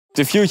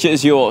The future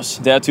is yours.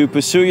 Dare to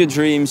pursue your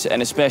dreams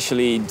and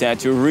especially dare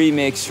to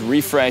remix,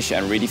 refresh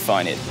and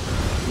redefine it.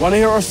 Want to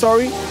hear our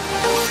story?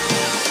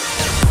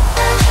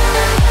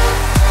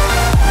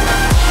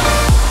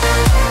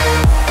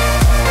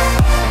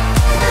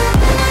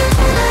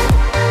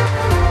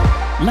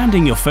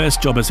 Landing your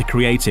first job as a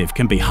creative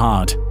can be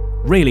hard,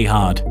 really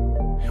hard.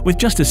 With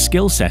just a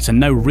skill set and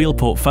no real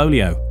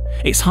portfolio,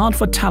 it's hard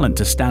for talent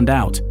to stand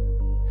out.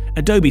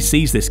 Adobe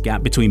sees this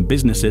gap between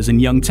businesses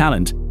and young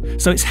talent,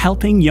 so it's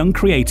helping young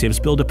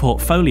creatives build a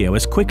portfolio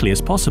as quickly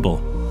as possible.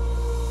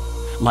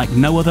 Like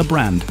no other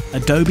brand,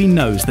 Adobe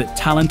knows that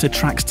talent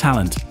attracts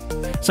talent,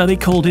 so they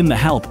called in the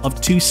help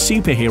of two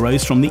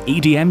superheroes from the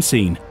EDM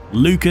scene,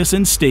 Lucas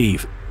and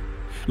Steve.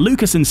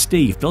 Lucas and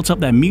Steve built up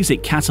their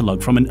music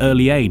catalog from an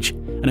early age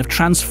and have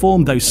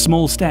transformed those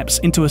small steps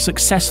into a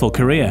successful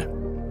career.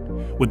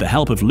 With the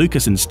help of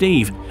Lucas and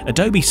Steve,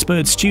 Adobe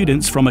spurred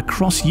students from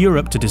across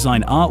Europe to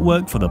design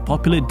artwork for the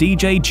popular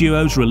DJ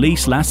duo's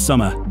release last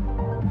summer.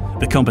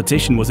 The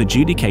competition was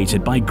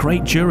adjudicated by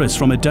great jurors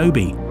from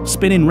Adobe,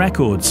 Spinnin'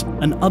 Records,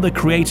 and other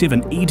creative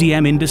and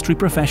EDM industry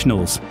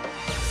professionals.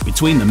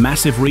 Between the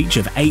massive reach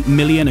of 8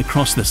 million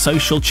across the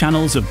social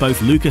channels of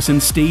both Lucas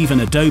and Steve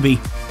and Adobe,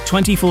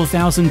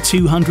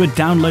 24,200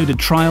 downloaded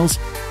trials,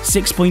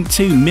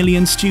 6.2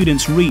 million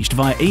students reached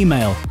via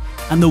email,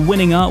 and the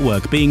winning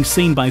artwork being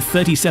seen by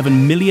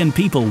 37 million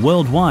people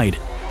worldwide,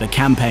 the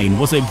campaign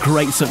was a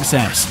great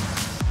success.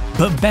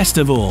 But best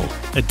of all,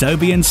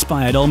 Adobe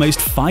inspired almost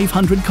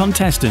 500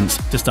 contestants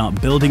to start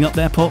building up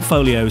their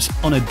portfolios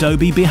on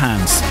Adobe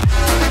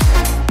Behance.